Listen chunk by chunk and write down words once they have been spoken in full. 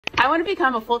I want to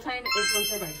become a full-time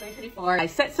influencer by 2024. I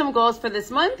set some goals for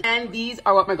this month, and these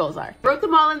are what my goals are. Wrote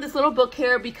them all in this little book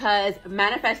here because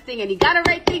manifesting, and you gotta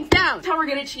write things down. That's how we're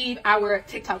gonna achieve our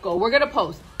TikTok goal. We're gonna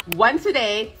post once a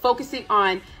day, focusing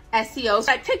on SEO so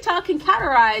that TikTok can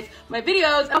categorize my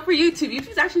videos up for YouTube.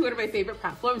 YouTube is actually one of my favorite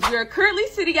platforms. We are currently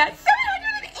sitting at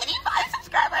 785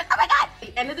 subscribers. Oh my God. At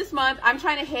the end of this month, I'm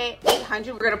trying to hit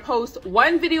 800. We're gonna post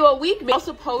one video a week. We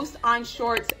also post on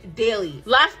Shorts daily.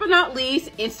 Last but not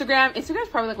least, Instagram. Instagram's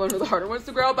probably like one of the harder ones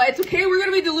to grow, but it's okay. We're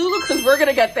gonna be Delulu because we're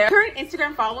gonna get there. Current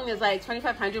Instagram following is like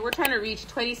 2,500. We're trying to reach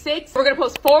 26. We're gonna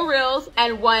post 4 reels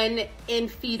and 1 in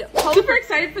feed post. Super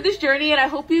excited for this journey, and I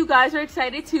hope you guys are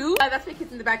excited too. That's my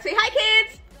kids in the back. Say hi,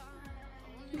 kids.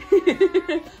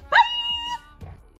 Bye.